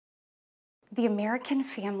The American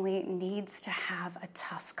family needs to have a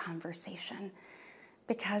tough conversation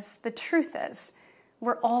because the truth is,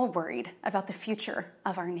 we're all worried about the future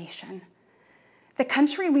of our nation. The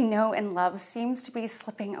country we know and love seems to be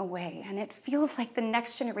slipping away, and it feels like the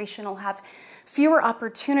next generation will have fewer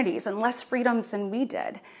opportunities and less freedoms than we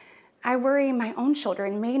did. I worry my own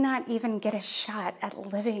children may not even get a shot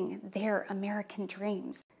at living their American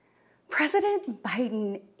dreams. President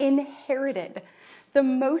Biden inherited the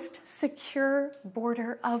most secure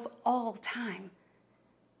border of all time.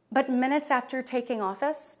 But minutes after taking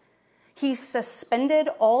office, he suspended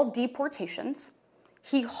all deportations,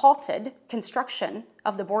 he halted construction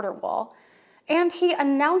of the border wall, and he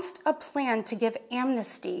announced a plan to give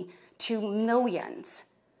amnesty to millions.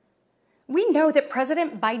 We know that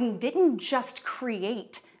President Biden didn't just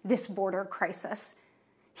create this border crisis.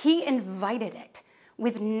 He invited it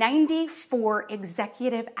with 94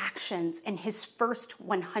 executive actions in his first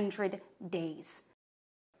 100 days.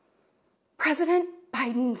 President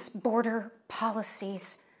Biden's border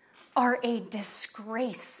policies are a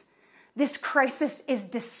disgrace. This crisis is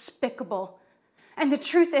despicable. And the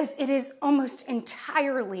truth is, it is almost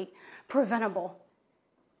entirely preventable.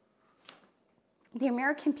 The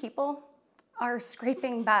American people are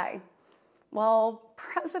scraping by, while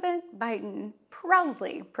President Biden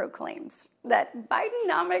proudly proclaims that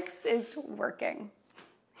Bidenomics is working.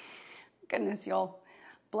 Goodness, y'all,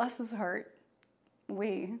 bless his heart,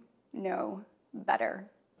 we know better.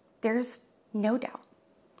 There's no doubt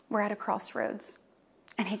we're at a crossroads,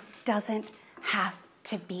 and it doesn't have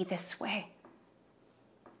to be this way.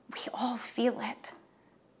 We all feel it.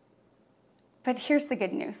 But here's the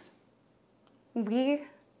good news. We,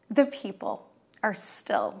 the people, are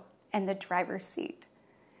still in the driver's seat.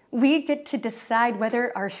 We get to decide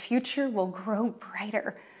whether our future will grow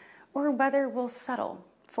brighter or whether we'll settle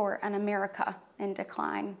for an America in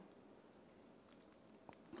decline.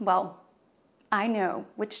 Well, I know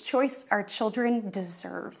which choice our children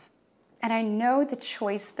deserve, and I know the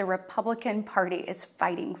choice the Republican Party is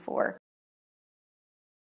fighting for.